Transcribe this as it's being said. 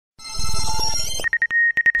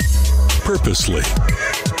Purposely.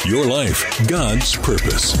 Your life, God's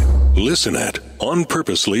purpose. Listen at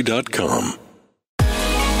onpurposely.com.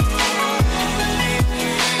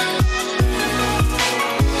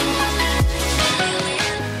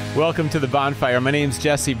 Welcome to the BonFire. My name's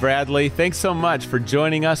Jesse Bradley. Thanks so much for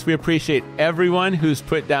joining us. We appreciate everyone who's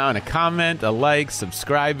put down a comment, a like,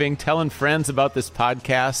 subscribing, telling friends about this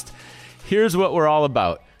podcast. Here's what we're all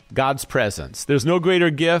about: God's presence. There's no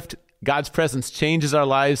greater gift. God's presence changes our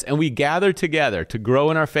lives, and we gather together to grow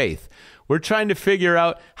in our faith. We're trying to figure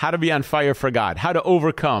out how to be on fire for God, how to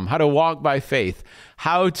overcome, how to walk by faith,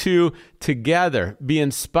 how to together be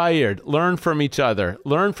inspired, learn from each other,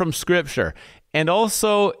 learn from Scripture. And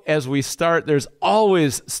also, as we start, there's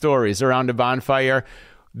always stories around a bonfire.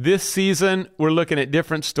 This season, we're looking at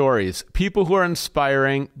different stories, people who are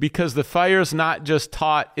inspiring, because the fire is not just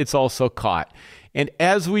taught, it's also caught. And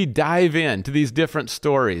as we dive into these different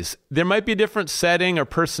stories, there might be a different setting or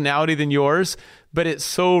personality than yours, but it's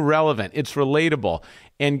so relevant, it's relatable.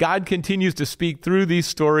 And God continues to speak through these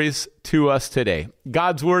stories to us today.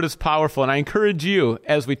 God's word is powerful, and I encourage you,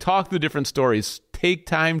 as we talk through different stories, take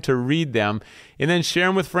time to read them and then share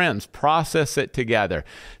them with friends, process it together.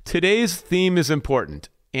 Today's theme is important.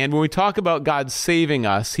 And when we talk about God saving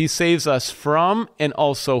us, He saves us from and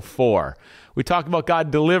also for. We talk about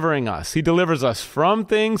God delivering us. He delivers us from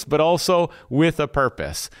things, but also with a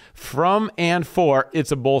purpose. From and for,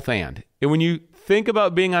 it's a both and. And when you think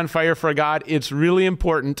about being on fire for God, it's really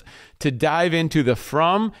important to dive into the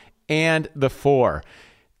from and the for.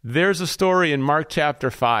 There's a story in Mark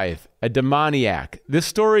chapter 5, a demoniac. This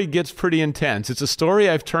story gets pretty intense. It's a story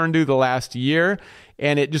I've turned to the last year,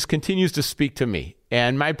 and it just continues to speak to me.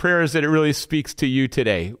 And my prayer is that it really speaks to you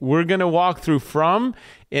today. We're going to walk through from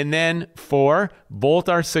and then for. Both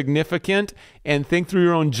are significant. And think through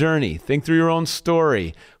your own journey. Think through your own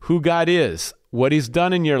story, who God is, what He's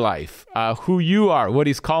done in your life, who you are, what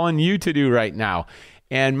He's calling you to do right now.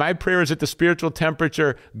 And my prayer is that the spiritual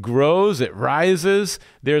temperature grows, it rises,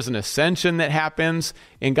 there's an ascension that happens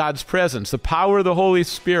in God's presence, the power of the Holy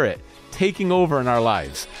Spirit taking over in our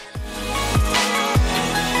lives.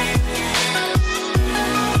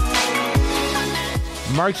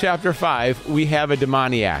 Mark chapter 5, we have a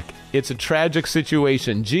demoniac. It's a tragic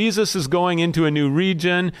situation. Jesus is going into a new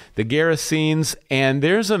region, the Gerasenes, and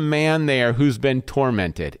there's a man there who's been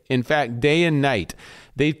tormented. In fact, day and night.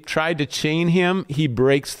 They tried to chain him. He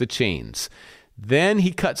breaks the chains. Then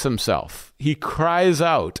he cuts himself. He cries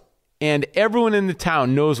out, and everyone in the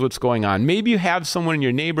town knows what's going on. Maybe you have someone in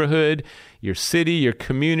your neighborhood, your city, your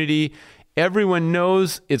community. Everyone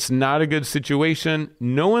knows it's not a good situation.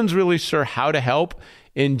 No one's really sure how to help,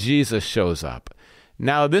 and Jesus shows up.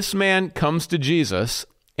 Now, this man comes to Jesus,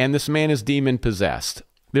 and this man is demon-possessed.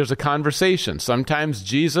 There's a conversation. Sometimes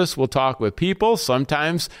Jesus will talk with people.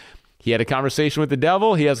 Sometimes he had a conversation with the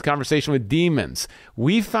devil. He has a conversation with demons.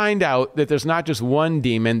 We find out that there's not just one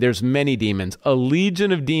demon, there's many demons, a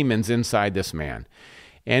legion of demons inside this man.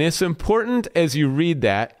 And it's important as you read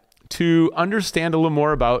that to understand a little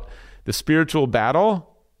more about the spiritual battle,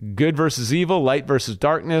 good versus evil, light versus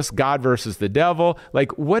darkness, God versus the devil.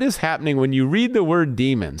 Like, what is happening when you read the word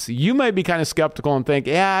demons? You might be kind of skeptical and think,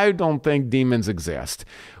 I don't think demons exist.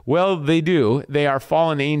 Well, they do. They are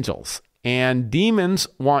fallen angels. And demons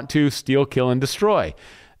want to steal, kill, and destroy.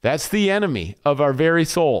 That's the enemy of our very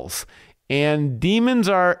souls. And demons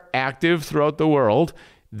are active throughout the world.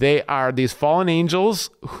 They are these fallen angels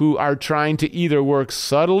who are trying to either work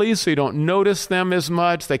subtly so you don't notice them as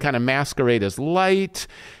much. They kind of masquerade as light.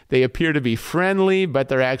 They appear to be friendly, but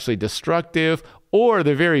they're actually destructive. Or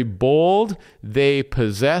they're very bold. They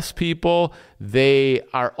possess people. They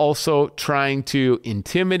are also trying to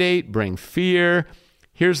intimidate, bring fear.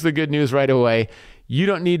 Here's the good news right away. You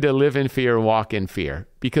don't need to live in fear or walk in fear,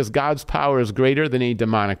 because God's power is greater than any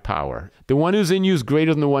demonic power. The one who's in you is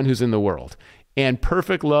greater than the one who's in the world. And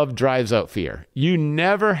perfect love drives out fear. You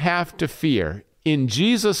never have to fear. In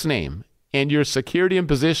Jesus' name and your security and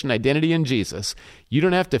position, identity in Jesus, you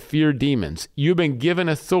don't have to fear demons. You've been given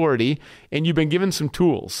authority and you've been given some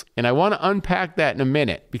tools. And I want to unpack that in a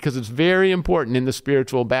minute because it's very important in the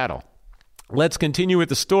spiritual battle. Let's continue with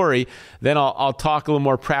the story. Then I'll talk a little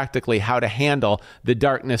more practically how to handle the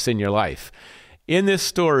darkness in your life. In this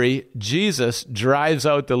story, Jesus drives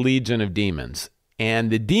out the legion of demons,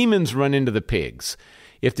 and the demons run into the pigs.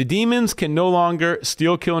 If the demons can no longer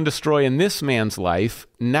steal, kill, and destroy in this man's life,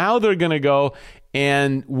 now they're going to go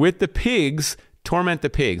and with the pigs, torment the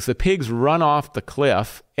pigs. The pigs run off the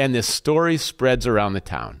cliff, and this story spreads around the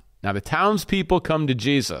town. Now, the townspeople come to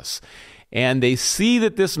Jesus, and they see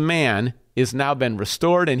that this man is now been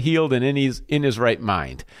restored and healed and in his right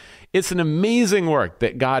mind. It's an amazing work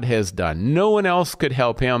that God has done. No one else could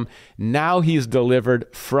help him. Now he's delivered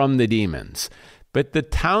from the demons. But the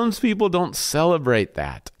townspeople don't celebrate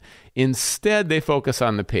that. Instead, they focus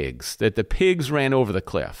on the pigs, that the pigs ran over the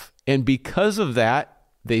cliff. And because of that,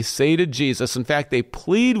 they say to Jesus, in fact, they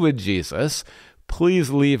plead with Jesus, please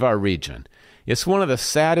leave our region. It's one of the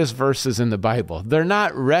saddest verses in the Bible. They're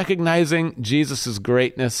not recognizing Jesus'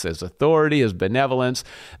 greatness, his authority, his benevolence.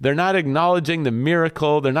 They're not acknowledging the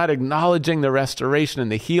miracle. They're not acknowledging the restoration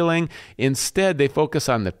and the healing. Instead, they focus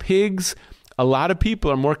on the pigs. A lot of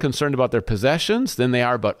people are more concerned about their possessions than they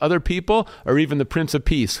are about other people or even the Prince of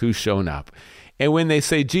Peace who's shown up. And when they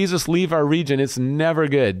say, Jesus, leave our region, it's never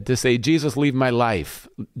good to say, Jesus, leave my life.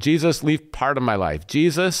 Jesus, leave part of my life.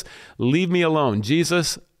 Jesus, leave me alone.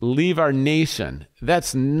 Jesus, leave our nation.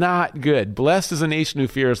 That's not good. Blessed is a nation who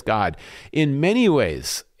fears God. In many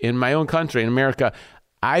ways, in my own country, in America,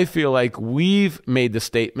 I feel like we've made the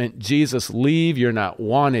statement, Jesus, leave, you're not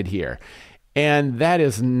wanted here. And that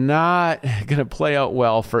is not going to play out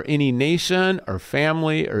well for any nation or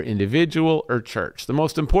family or individual or church. The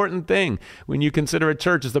most important thing when you consider a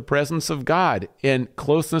church is the presence of God and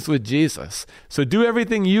closeness with Jesus. So do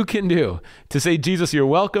everything you can do to say, Jesus, you're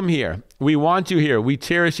welcome here. We want you here. We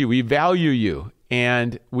cherish you. We value you.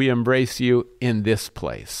 And we embrace you in this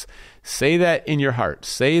place. Say that in your heart.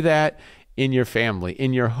 Say that in your family,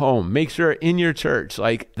 in your home. Make sure in your church.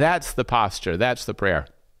 Like, that's the posture. That's the prayer.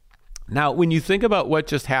 Now, when you think about what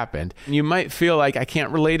just happened, you might feel like I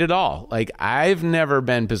can't relate at all. Like, I've never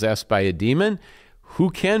been possessed by a demon. Who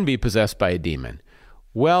can be possessed by a demon?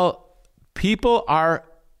 Well, people are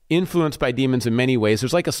influenced by demons in many ways.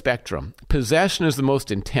 There's like a spectrum. Possession is the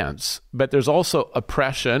most intense, but there's also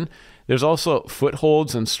oppression. There's also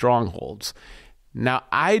footholds and strongholds. Now,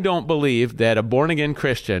 I don't believe that a born-again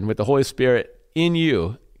Christian with the Holy Spirit in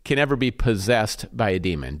you can ever be possessed by a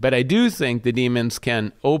demon. But I do think the demons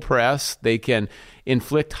can oppress, they can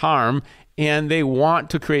inflict harm, and they want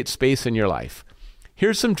to create space in your life.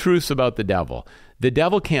 Here's some truths about the devil. The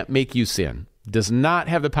devil can't make you sin, does not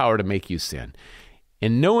have the power to make you sin.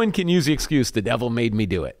 And no one can use the excuse, the devil made me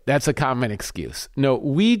do it. That's a common excuse. No,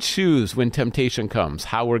 we choose when temptation comes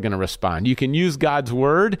how we're going to respond. You can use God's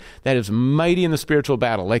word that is mighty in the spiritual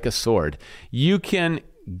battle, like a sword. You can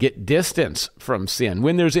get distance from sin.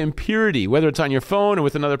 When there's impurity, whether it's on your phone or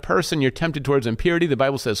with another person, you're tempted towards impurity, the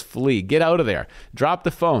Bible says flee. Get out of there. Drop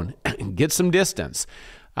the phone. Get some distance.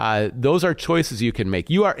 Those are choices you can make.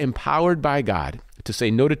 You are empowered by God to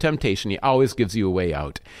say no to temptation. He always gives you a way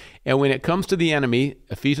out. And when it comes to the enemy,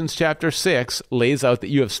 Ephesians chapter 6 lays out that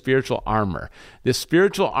you have spiritual armor. This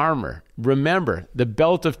spiritual armor, remember, the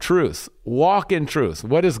belt of truth. Walk in truth.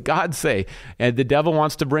 What does God say? And the devil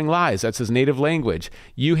wants to bring lies. That's his native language.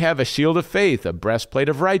 You have a shield of faith, a breastplate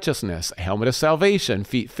of righteousness, a helmet of salvation,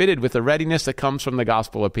 feet fitted with the readiness that comes from the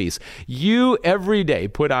gospel of peace. You every day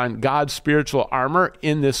put on God's spiritual armor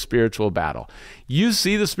in this spiritual battle. You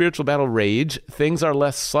see the spiritual battle rage. Things are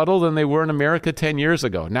less subtle than they were in America 10 years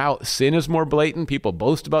ago. Now, sin is more blatant. People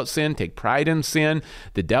boast about sin, take pride in sin.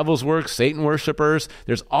 The devil's work, Satan worshipers.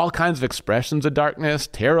 There's all kinds of expressions of darkness,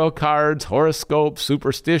 tarot cards, horoscopes,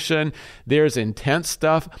 superstition. There's intense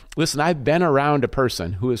stuff. Listen, I've been around a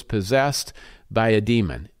person who is possessed by a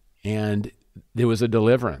demon, and there was a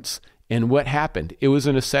deliverance. And what happened? It was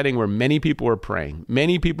in a setting where many people were praying.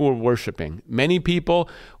 Many people were worshiping. Many people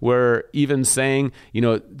were even saying,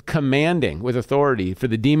 commanding with authority for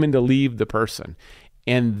the demon to leave the person.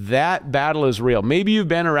 And that battle is real. Maybe you've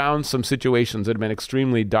been around some situations that have been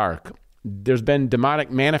extremely dark. There's been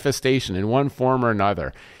demonic manifestation in one form or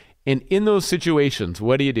another. And in those situations,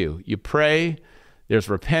 what do? You pray. There's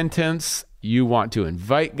repentance. You want to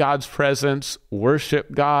invite God's presence,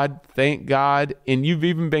 worship God, thank God, and you've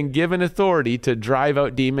even been given authority to drive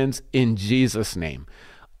out demons in Jesus' name.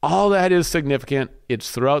 All that is significant. It's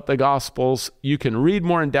throughout the Gospels. You can read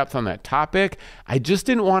more in depth on that topic. I just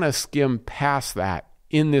didn't want to skim past that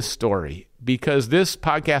in this story, because this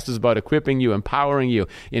podcast is about equipping you, empowering you,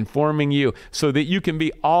 informing you so that you can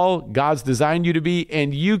be all God's designed you to be,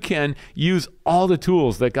 and you can use all the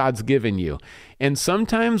tools that God's given you. And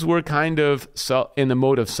sometimes we're kind of in the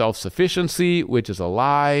mode of self-sufficiency, which is a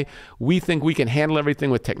lie. We think we can handle everything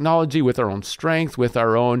with technology, with our own strength, with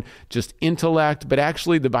our own just intellect. But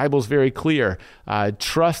actually, the Bible's very clear.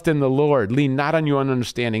 Trust in the Lord. Lean not on your own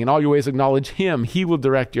understanding. In all your ways, acknowledge Him. He will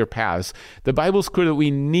direct your paths. The Bible's clear that we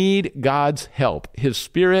need God's help, His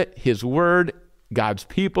Spirit, His Word, God's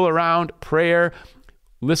people around, prayer.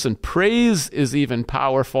 Listen, praise is even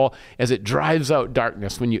powerful as it drives out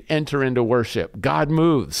darkness. When you enter into worship, God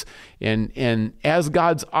moves. And as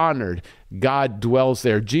God's honored, God dwells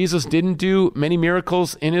there. Jesus didn't do many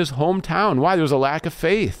miracles in his hometown. Why? There was a lack of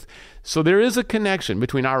faith. So there is a connection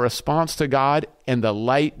between our response to God and the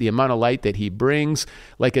light, the amount of light that he brings.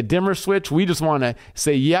 Like a dimmer switch, we just want to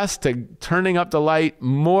say yes to turning up the light,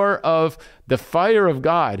 more of the fire of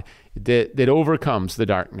God that overcomes the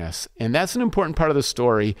darkness. And that's an important part of the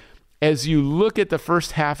story. As you look at the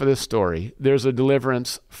first half of the story, there's a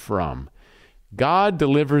deliverance from. God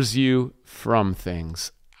delivers you from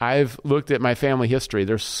things. I've looked at my family history.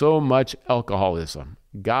 There's so much alcoholism.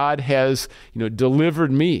 God has,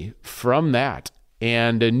 delivered me from that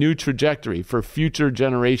and a new trajectory for future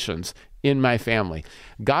generations in my family.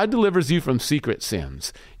 God delivers you from secret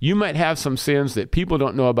sins. You might have some sins that people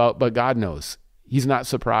don't know about, but God knows. He's not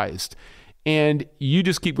surprised. And you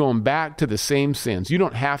just keep going back to the same sins. You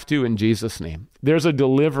don't have to in Jesus' name. There's a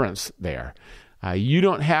deliverance there. You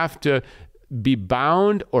don't have to be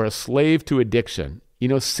bound or a slave to addiction.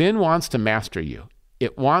 Sin wants to master you.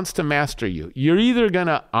 It wants to master you. You're either going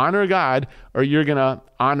to honor God or you're going to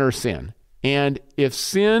honor sin. And if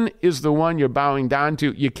sin is the one you're bowing down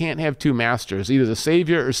to, you can't have two masters, either the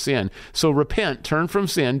Savior or sin. So repent, turn from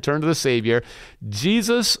sin, turn to the Savior.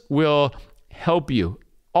 Jesus will help you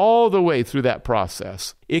all the way through that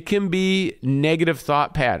process. It can be negative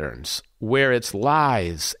thought patterns where it's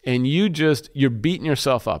lies and you're beating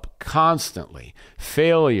yourself up constantly.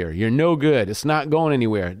 Failure, you're no good, it's not going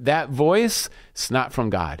anywhere. That voice, it's not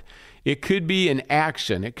from God. It could be an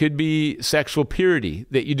action. It could be sexual purity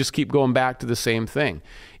that you just keep going back to the same thing.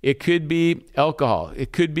 It could be alcohol.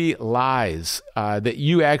 It could be lies that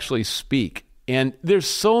you actually speak. And there's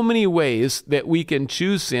so many ways that we can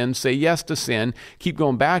choose sin, say yes to sin, keep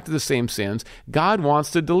going back to the same sins. God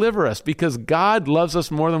wants to deliver us because God loves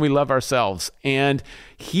us more than we love ourselves. And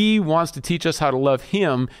he wants to teach us how to love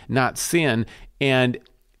him, not sin, and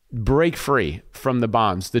break free from the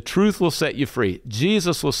bonds. The truth will set you free.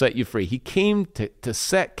 Jesus will set you free. He came to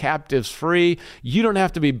set captives free. You don't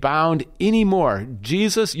have to be bound anymore.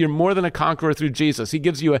 Jesus, you're more than a conqueror through Jesus. He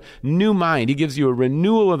gives you a new mind. He gives you a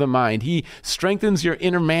renewal of the mind. He strengthens your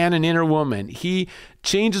inner man and inner woman. He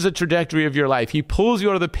changes the trajectory of your life. He pulls you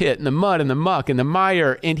out of the pit and the mud and the muck and the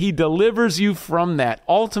mire, and he delivers you from that.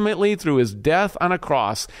 Ultimately, through his death on a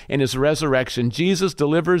cross and his resurrection, Jesus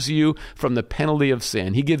delivers you from the penalty of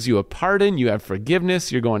sin. He gives you a pardon. You have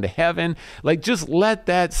forgiveness. You're going to heaven. Just let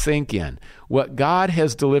that sink in. What God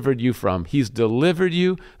has delivered you from, he's delivered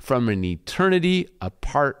you from an eternity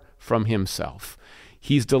apart from himself.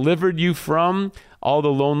 He's delivered you from all the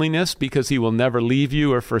loneliness because he will never leave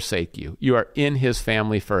you or forsake you. You are in his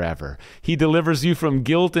family forever. He delivers you from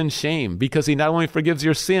guilt and shame because he not only forgives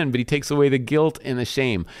your sin, but he takes away the guilt and the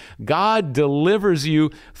shame. God delivers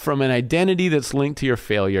you from an identity that's linked to your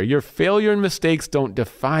failure. Your failure and mistakes don't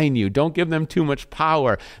define you. Don't give them too much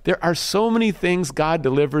power. There are so many things God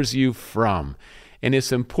delivers you from. And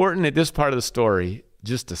it's important at this part of the story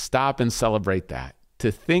just to stop and celebrate that,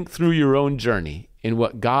 to think through your own journey in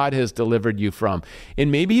what God has delivered you from.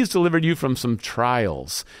 And maybe he's delivered you from some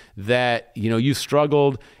trials that, you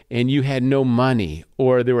struggled and you had no money,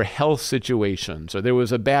 or there were health situations, or there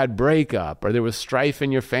was a bad breakup, or there was strife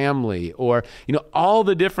in your family, or, all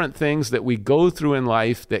the different things that we go through in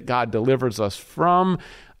life that God delivers us from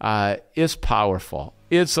is powerful.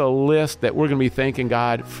 It's a list that we're going to be thanking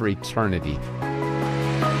God for eternity.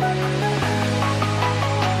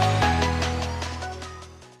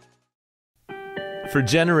 For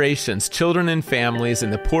generations, children and families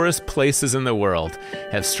in the poorest places in the world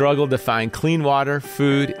have struggled to find clean water,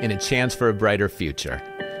 food, and a chance for a brighter future.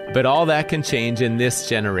 But all that can change in this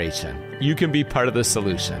generation. You can be part of the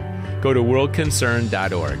solution. Go to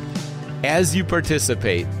worldconcern.org. As you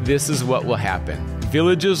participate, this is what will happen.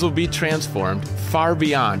 Villages will be transformed far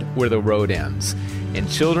beyond where the road ends, and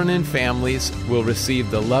children and families will receive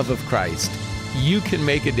the love of Christ. You can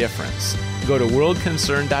make a difference. Go to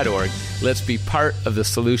worldconcern.org. Let's be part of the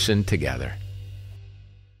solution together.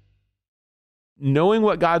 Knowing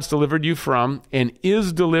what God's delivered you from and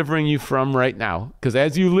is delivering you from right now, because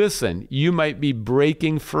as you listen, you might be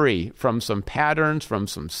breaking free from some patterns, from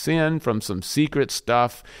some sin, from some secret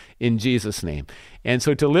stuff in Jesus' name. And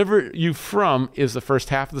so deliver you from is the first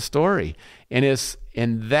half of the story.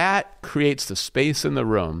 And that creates the space in the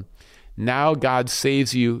room. Now God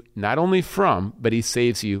saves you not only from, but he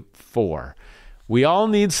saves you for. We all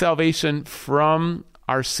need salvation from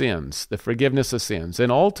our sins, the forgiveness of sins,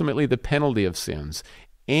 and ultimately the penalty of sins.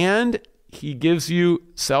 And he gives you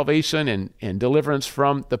salvation and deliverance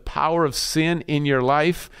from the power of sin in your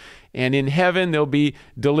life. And in heaven, there'll be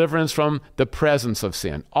deliverance from the presence of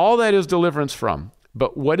sin. All that is deliverance from.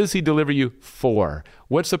 But what does he deliver you for?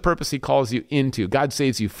 What's the purpose he calls you into? God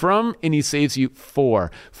saves you from, and he saves you for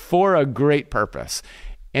a great purpose.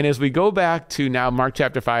 And as we go back to now Mark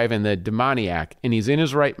chapter 5 and the demoniac, and he's in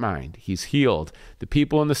his right mind, he's healed. The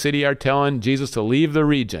people in the city are telling Jesus to leave the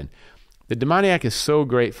region. The demoniac is so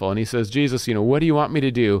grateful, and he says, Jesus, what do you want me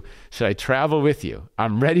to do? Should I travel with you?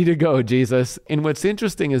 I'm ready to go, Jesus. And what's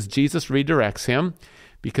interesting is Jesus redirects him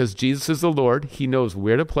because Jesus is the Lord. He knows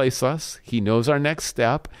where to place us. He knows our next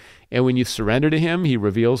step. And when you surrender to him, he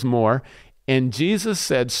reveals more. And Jesus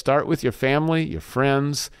said, start with your family, your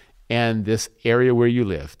friends, and this area where you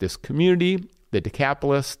live, this community, the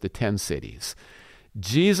Decapolis, the 10 cities.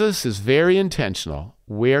 Jesus is very intentional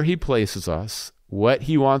where he places us, what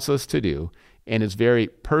he wants us to do, and it's very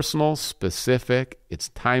personal, specific, it's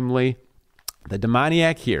timely. The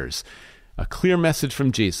demoniac hears a clear message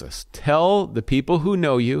from Jesus. Tell the people who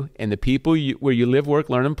know you and the people where you live, work,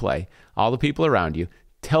 learn, and play, all the people around you,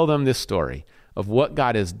 tell them this story of what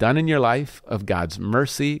God has done in your life, of God's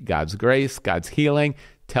mercy, God's grace, God's healing.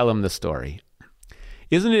 Tell them the story.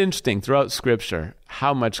 Isn't it interesting throughout Scripture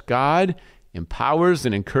how much God empowers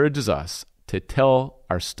and encourages us to tell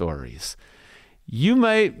our stories? You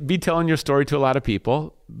might be telling your story to a lot of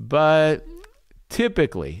people, but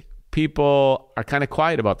typically people are kind of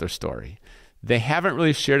quiet about their story. They haven't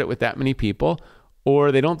really shared it with that many people,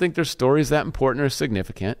 or they don't think their story is that important or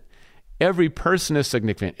significant. Every person is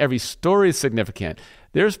significant. Every story is significant.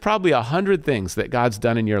 There's probably 100 things that God's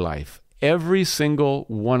done in your life. Every single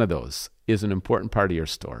one of those is an important part of your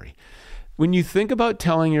story. When you think about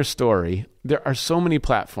telling your story, there are so many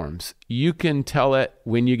platforms. You can tell it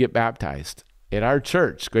when you get baptized. At our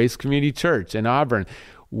church, Grace Community Church in Auburn,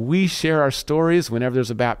 we share our stories whenever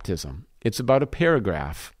there's a baptism. It's about a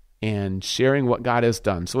paragraph and sharing what God has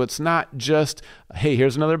done. So it's not just, hey,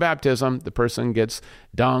 here's another baptism. The person gets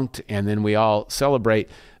dunked and then we all celebrate.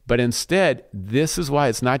 But instead, this is why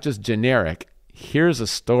it's not just generic. Here's a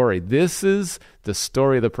story. This is the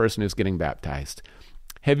story of the person who's getting baptized.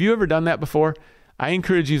 Have you ever done that before? I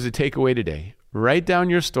encourage you to take away today. Write down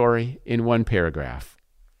your story in one paragraph.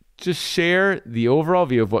 Just share the overall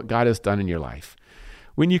view of what God has done in your life.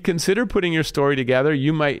 When you consider putting your story together,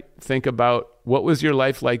 you might think about what was your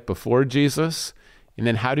life like before Jesus, and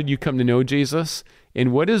then how did you come to know Jesus,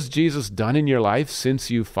 and what has Jesus done in your life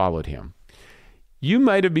since you followed him? You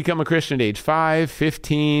might have become a Christian at age 5,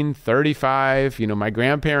 15, 35. My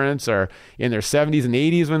grandparents are in their 70s and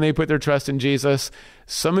 80s when they put their trust in Jesus.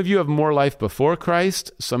 Some of you have more life before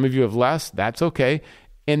Christ. Some of you have less. That's okay.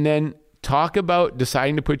 And then talk about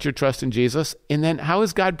deciding to put your trust in Jesus. And then how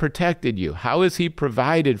has God protected you? How has he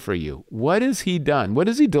provided for you? What has he done? What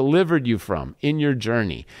has he delivered you from in your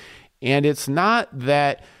journey? And it's not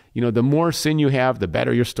that, the more sin you have, the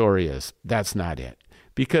better your story is. That's not it.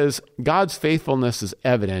 Because God's faithfulness is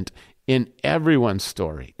evident in everyone's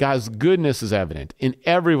story. God's goodness is evident in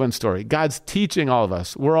everyone's story. God's teaching all of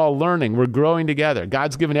us. We're all learning. We're growing together.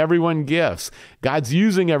 God's given everyone gifts. God's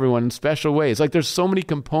using everyone in special ways. There's so many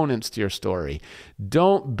components to your story.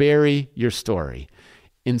 Don't bury your story.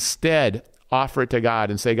 Instead, offer it to God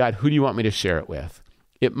and say, God, who do you want me to share it with?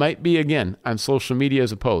 It might be, again, on social media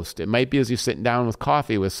as a post. It might be as you're sitting down with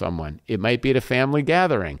coffee with someone. It might be at a family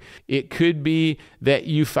gathering. It could be that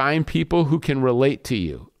you find people who can relate to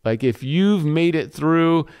you. Like if you've made it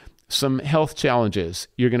through some health challenges,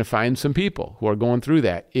 you're going to find some people who are going through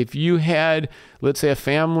that. If you had, let's say, a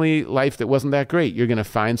family life that wasn't that great, you're going to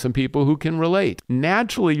find some people who can relate.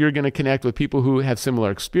 Naturally, you're going to connect with people who have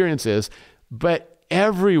similar experiences, but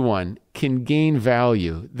everyone can gain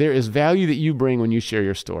value. There is value that you bring when you share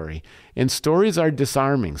your story. And stories are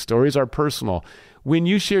disarming. Stories are personal. When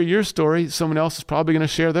you share your story, someone else is probably going to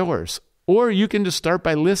share theirs. Or you can just start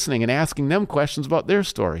by listening and asking them questions about their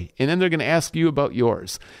story. And then they're going to ask you about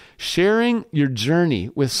yours. Sharing your journey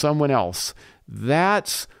with someone else,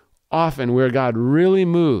 that's often where God really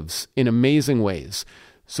moves in amazing ways.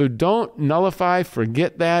 So don't nullify,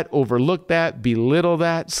 forget that, overlook that, belittle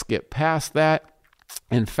that, skip past that.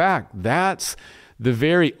 In fact, that's the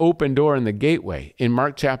very open door in the gateway in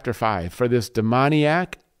Mark chapter 5 for this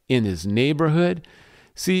demoniac in his neighborhood.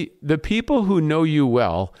 See, the people who know you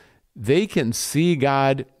well, they can see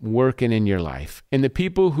God working in your life. And the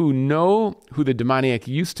people who know who the demoniac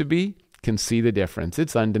used to be can see the difference.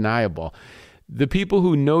 It's undeniable. The people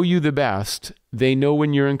who know you the best, they know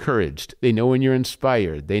when you're encouraged. They know when you're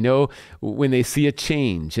inspired. They know when they see a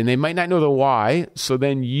change. And they might not know the why, so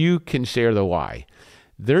then you can share the why.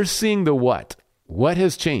 They're seeing the what. What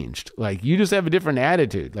has changed? Like you just have a different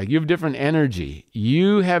attitude. Like you have different energy.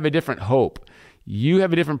 You have a different hope. you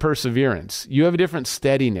have a different perseverance. You have a different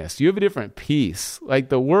steadiness. You have a different peace. Like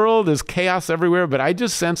the world is chaos everywhere, but I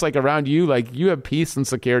just sense like around you, like you have peace and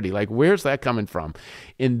security. Like where's that coming from?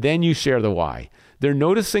 And then you share the why. They're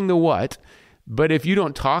noticing the what, but if you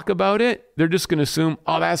don't talk about it, they're just going to assume,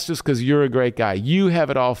 oh, that's just because you're a great guy. You have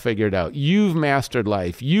it all figured out. You've mastered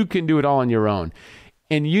life. You can do it all on your own.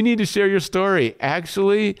 And you need to share your story.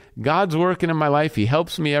 Actually, God's working in my life. He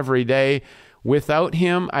helps me every day. Without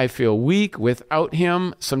him, I feel weak. Without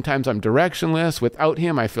him, sometimes I'm directionless. Without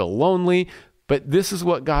him, I feel lonely. But this is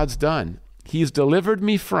what God's done. He's delivered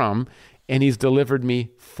me from, and he's delivered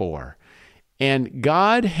me for. And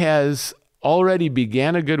God has already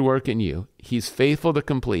began a good work in you. He's faithful to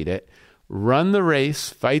complete it. Run the race,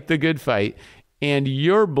 fight the good fight, and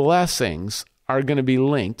your blessings are going to be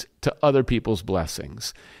linked to other people's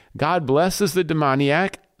blessings. God blesses the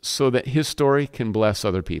demoniac so that his story can bless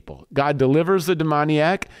other people. God delivers the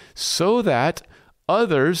demoniac so that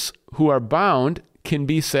others who are bound can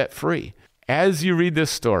be set free. As you read this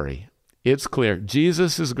story, it's clear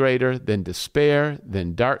Jesus is greater than despair,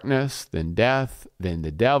 than darkness, than death, than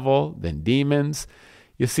the devil, than demons.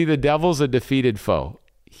 You see, the devil's a defeated foe.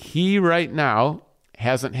 He right now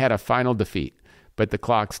hasn't had a final defeat, but the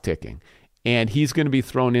clock's ticking. And he's going to be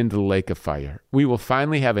thrown into the lake of fire. We will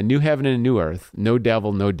finally have a new heaven and a new earth, no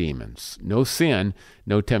devil, no demons, no sin,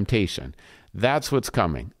 no temptation. That's what's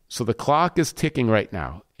coming. So the clock is ticking right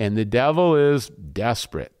now, and the devil is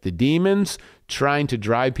desperate. The demons trying to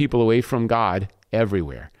drive people away from God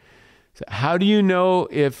everywhere. So how do you know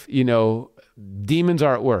if, demons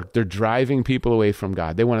are at work? They're driving people away from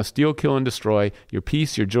God. They want to steal, kill, and destroy your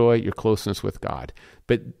peace, your joy, your closeness with God.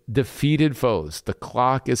 But defeated foes, the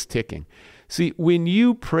clock is ticking. See, when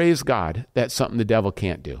you praise God, that's something the devil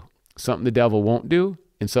can't do, something the devil won't do,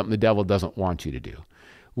 and something the devil doesn't want you to do.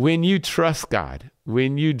 When you trust God,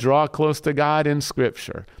 when you draw close to God in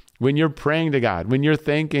Scripture, when you're praying to God, when you're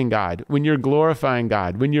thanking God, when you're glorifying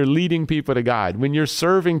God, when you're leading people to God, when you're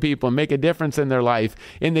serving people and make a difference in their life,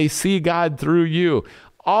 and they see God through you,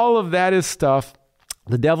 all of that is stuff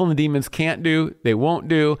the devil and the demons can't do, they won't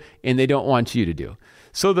do, and they don't want you to do.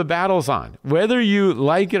 So the battle's on. Whether you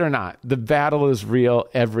like it or not, the battle is real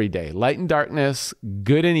every day. Light and darkness,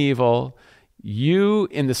 good and evil, you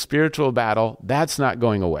in the spiritual battle, that's not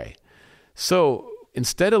going away. So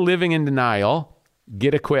instead of living in denial,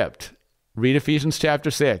 get equipped. Read Ephesians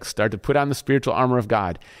chapter 6. Start to put on the spiritual armor of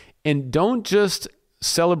God. And don't just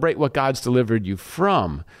celebrate what God's delivered you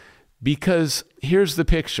from, because here's the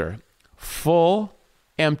picture. Full,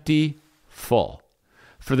 empty, full.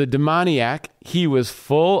 For the demoniac, he was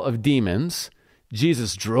full of demons.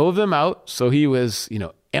 Jesus drove them out, so he was,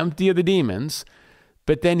 empty of the demons.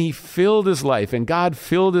 But then he filled his life, and God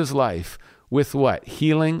filled his life with what?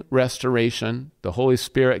 Healing, restoration, the Holy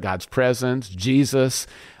Spirit, God's presence, Jesus,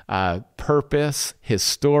 purpose, his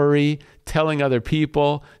story, telling other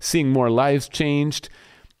people, seeing more lives changed.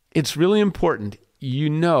 It's really important.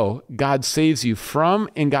 God saves you from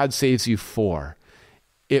and God saves you for.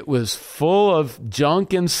 It was full of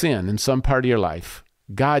junk and sin in some part of your life.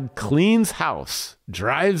 God cleans house,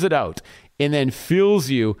 drives it out, and then fills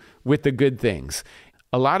you with the good things.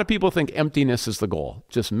 A lot of people think emptiness is the goal.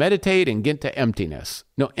 Just meditate and get to emptiness.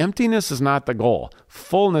 No, emptiness is not the goal.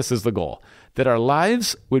 Fullness is the goal. That our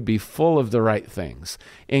lives would be full of the right things.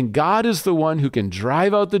 And God is the one who can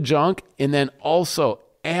drive out the junk and then also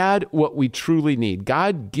add what we truly need.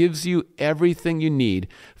 God gives you everything you need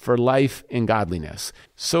for life and godliness.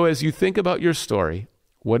 So as you think about your story,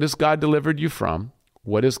 what has God delivered you from?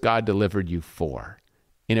 What has God delivered you for?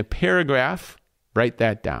 In a paragraph, write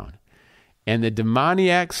that down. And the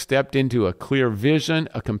demoniac stepped into a clear vision,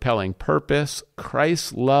 a compelling purpose.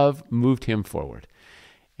 Christ's love moved him forward.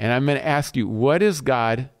 And I'm going to ask you, what is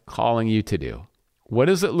God calling you to do? What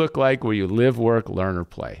does it look like where you live, work, learn, or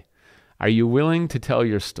play? Are you willing to tell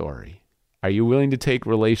your story? Are you willing to take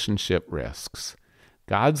relationship risks?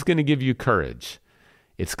 God's going to give you courage.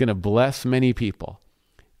 It's going to bless many people,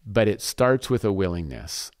 but it starts with a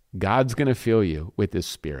willingness. God's going to fill you with His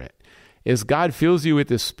Spirit. As God fills you with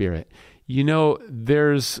His Spirit,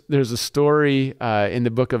 there's a story in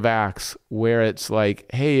the book of Acts where it's like,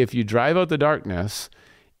 hey, if you drive out the darkness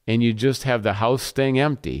and you just have the house staying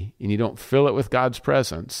empty and you don't fill it with God's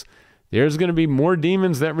presence, there's going to be more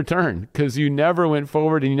demons that return because you never went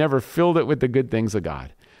forward and you never filled it with the good things of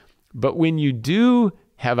God. But when you do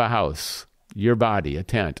have a house, your body, a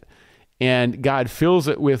tent, and God fills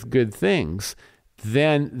it with good things,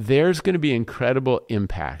 then there's going to be incredible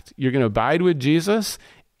impact. You're going to abide with Jesus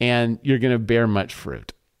and you're going to bear much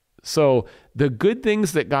fruit. So the good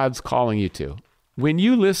things that God's calling you to, when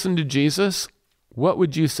you listen to Jesus, What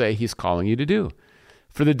would you say he's calling you to do?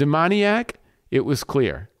 For the demoniac, it was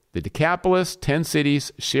clear. The Decapolis, 10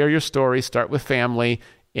 cities, share your story, start with family,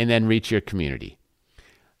 and then reach your community.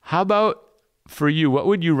 How about for you? What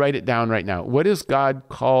would you write it down right now? What has God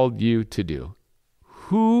called you to do?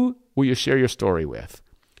 Who will you share your story with?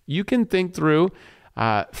 You can think through,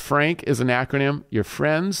 Frank is an acronym, your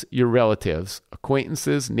friends, your relatives,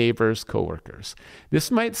 acquaintances, neighbors, coworkers.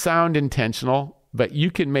 This might sound intentional, but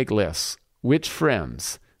you can make lists. Which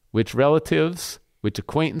friends, which relatives, which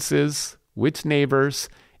acquaintances, which neighbors,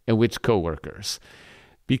 and which coworkers.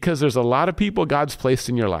 Because there's a lot of people God's placed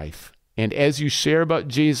in your life. And as you share about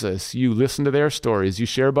Jesus, you listen to their stories, you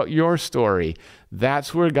share about your story.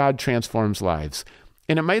 That's where God transforms lives.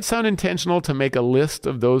 And it might sound intentional to make a list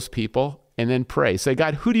of those people and then pray. Say,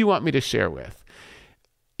 God, who do you want me to share with?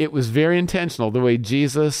 It was very intentional the way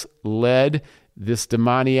Jesus led this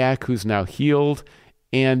demoniac who's now healed.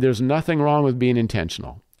 And there's nothing wrong with being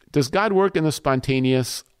intentional. Does God work in the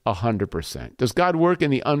spontaneous? 100%. Does God work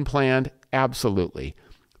in the unplanned? Absolutely.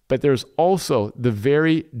 But there's also the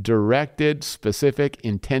very directed, specific,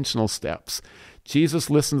 intentional steps. Jesus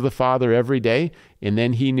listened to the Father every day, and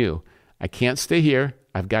then he knew, I can't stay here.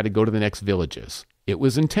 I've got to go to the next villages. It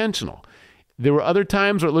was intentional. There were other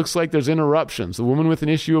times where it looks like there's interruptions. The woman with an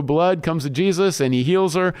issue of blood comes to Jesus and he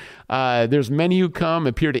heals her. There's many who come,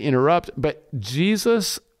 appear to interrupt, but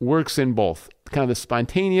Jesus works in both, kind of the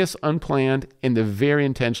spontaneous, unplanned, and the very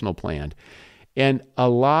intentional planned. And a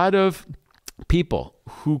lot of people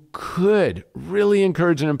who could really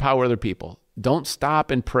encourage and empower other people don't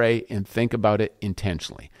stop and pray and think about it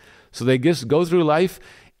intentionally. So they just go through life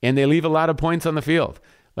and they leave a lot of points on the field.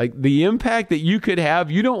 Like the impact that you could have,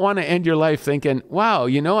 you don't want to end your life thinking, wow,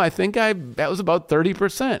 I think that was about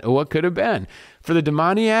 30% of what could have been. For the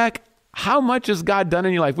demoniac, how much has God done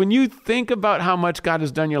in your life? When you think about how much God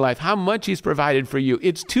has done in your life, how much he's provided for you,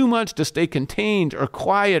 it's too much to stay contained or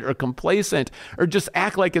quiet or complacent or just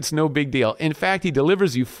act like it's no big deal. In fact, he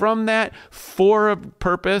delivers you from that for a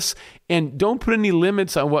purpose. And don't put any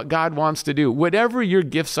limits on what God wants to do. Whatever your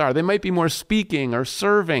gifts are, they might be more speaking or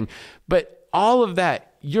serving, but all of that,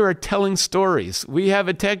 you're telling stories. We have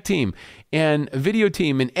a tech team and a video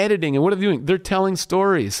team and editing. And what are they doing? They're telling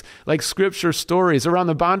stories, like scripture stories. Around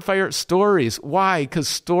the BonFire, stories. Why? Because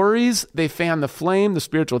stories, they fan the flame. The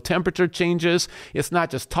spiritual temperature changes. It's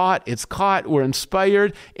not just taught, it's caught. We're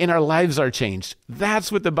inspired and our lives are changed.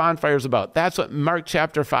 That's what the BonFire is about. That's what Mark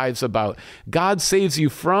chapter 5 is about. God saves you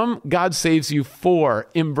from, God saves you for.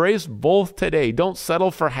 Embrace both today. Don't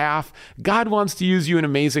settle for half. God wants to use you in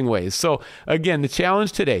amazing ways. So again, the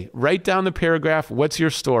challenge today, write down the paragraph, what's your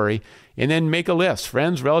story? And then make a list.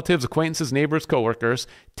 Friends, relatives, acquaintances, neighbors, coworkers.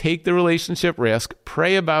 Take the relationship risk.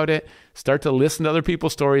 Pray about it. Start to listen to other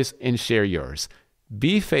people's stories and share yours.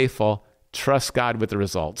 Be faithful. Trust God with the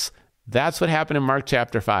results. That's what happened in Mark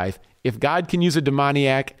chapter 5. If God can use a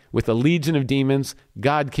demoniac with a legion of demons,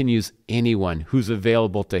 God can use anyone who's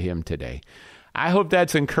available to him today. I hope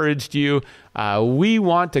that's encouraged you. We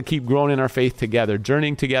want to keep growing in our faith together,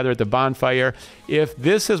 journeying together at the BonFire. If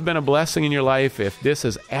this has been a blessing in your life, if this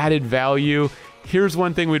has added value, here's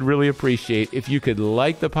one thing we'd really appreciate. If you could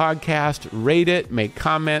like the podcast, rate it, make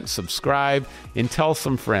comments, subscribe, and tell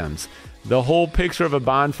some friends. The whole picture of a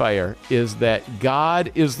bonfire is that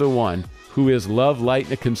God is the one who is love, light,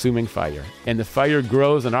 and a consuming fire. And the fire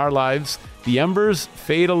grows in our lives. The embers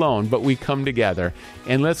fade alone, but we come together.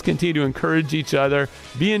 And let's continue to encourage each other.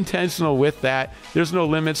 Be intentional with that. There's no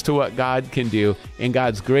limits to what God can do. And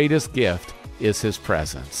God's greatest gift is his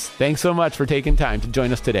presence. Thanks so much for taking time to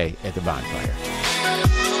join us today at the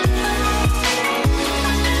BonFire.